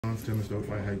Themistode,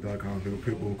 FightHype.com, here with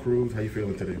Pitbull Cruz. How you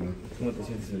feeling today, man? ¿Cómo te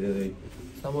sientes el día de hoy?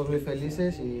 Estamos muy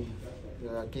felices y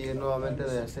aquí nuevamente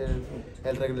de hacer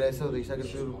el regreso de Isaac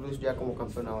Cruz ya como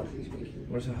campeón ahora.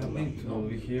 We're so happy to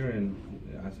be here and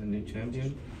as a new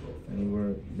champion, and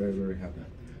we're very, very happy.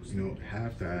 You know,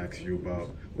 have to ask you about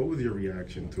what was your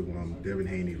reaction to Devin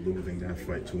Haney losing that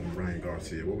fight to Ryan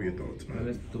Garcia? What were your thoughts, man? ¿Cuál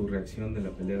es tu reacción de la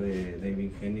pelea de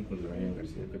Devin Haney contra Ryan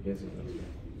Garcia? ¿Qué piensas?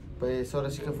 Pues ahora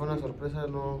sí que fue una sorpresa,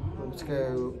 no pensé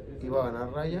que iba a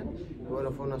ganar Ryan, y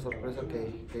bueno, fue una sorpresa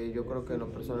que yo creo que en lo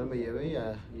personal me llevé y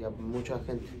a mucha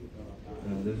gente.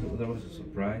 There was a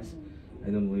surprise.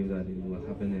 I don't believe that it will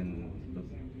happen,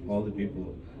 and all the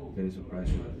people getting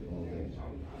surprised with all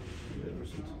the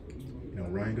results. You know,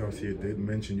 Ryan Garcia did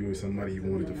mention you as somebody you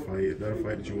wanted to fight. Is that a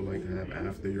fight that you would like to have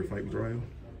after your fight with Ryan?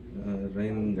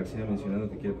 Ryan Garcia mencionando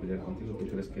que quiere pelear contigo. ¿Tú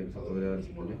crees que se podría dar esa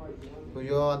pelea? Pues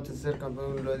yo antes de ser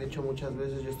campeón lo he dicho muchas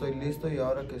veces, yo estoy listo y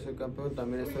ahora que soy campeón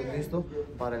también estoy listo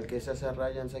para el que sea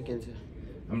Ryan, sea quien sea.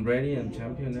 I'm ready, I'm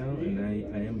champion now, and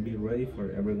I am be ready for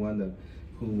everyone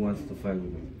who wants to fight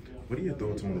with me. What are your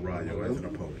thoughts on Rayo as an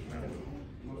opponent,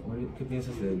 man? ¿Qué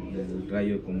piensas del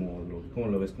Rayo? ¿Cómo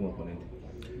lo ves como oponente?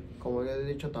 Como ya he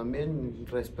dicho también,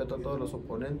 respeto a todos los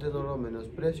oponentes, no los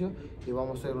menosprecio y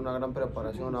vamos a hacer una gran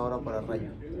preparación ahora para Rayo.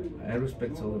 I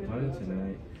respect all the opponents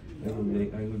and I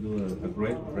will do a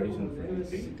great preparation for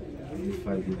this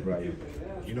fight with Rayo.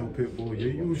 You know, Pitbull, you're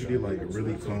usually like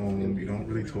really calm. You don't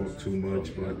really talk too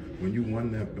much, but when you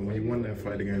won that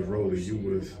fight against Rolly, you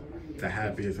was the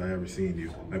happiest I ever seen you.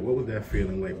 Like, what was that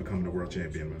feeling like becoming the world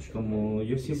champion, man? Como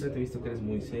yo siempre te he visto que eres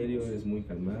muy serio, eres muy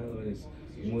calmado, eres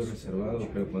muy reservado,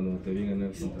 pero cuando te vi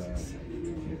ganar contra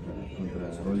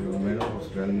Rolly Romero,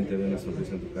 pues realmente veo una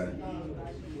sonrisa en tu cara.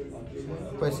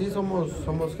 Pues sí,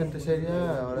 somos gente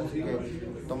seria, ahora sí que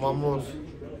tomamos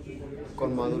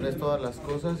con madurez todas las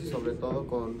cosas y sobre todo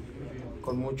con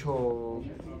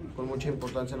mucha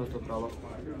importancia nuestro trabajo.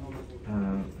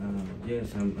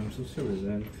 Yes, I'm so serious,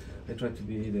 and I try to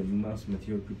be the most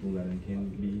mature people that I can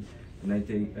be, and I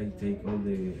take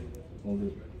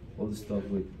all the stuff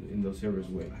in the serious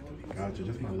way. Gotcha.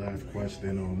 Just my last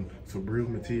question. Subriel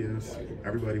Matias,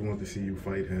 everybody wants to see you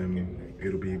fight him.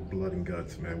 It'll be blood and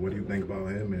guts, man. What do you think about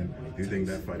him, and do you think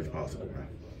that fight is possible,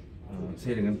 man?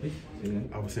 Say it again, please. Say it again.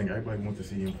 I was saying everybody wants to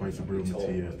see him fight Subriel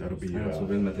Matias. That'll be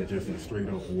just a straight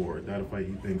up war. Is that a fight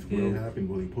he thinks will happen?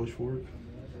 Will he push for it?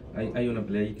 Hay una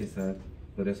pelea ahí que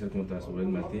podría ser contra Subriel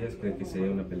Matías. ¿Cree que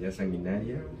sería una pelea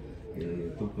sanguinaria?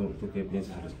 ¿Tú qué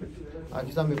piensas al respecto? Aquí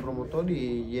está mi promotor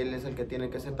y él es el que tiene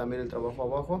que hacer también el trabajo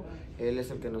abajo. Él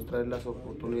es el que nos trae las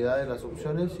oportunidades, las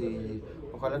opciones y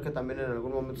ojalá que también en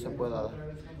algún momento se pueda dar.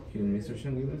 Mr.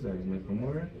 Shanguilas is my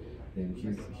promoter, and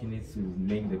he needs to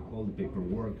make all the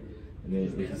paperwork. And then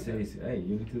if he says, hey,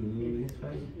 you need to do this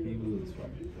fight, he will do this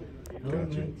fight.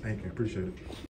 Gotcha. Thank you. Appreciate it.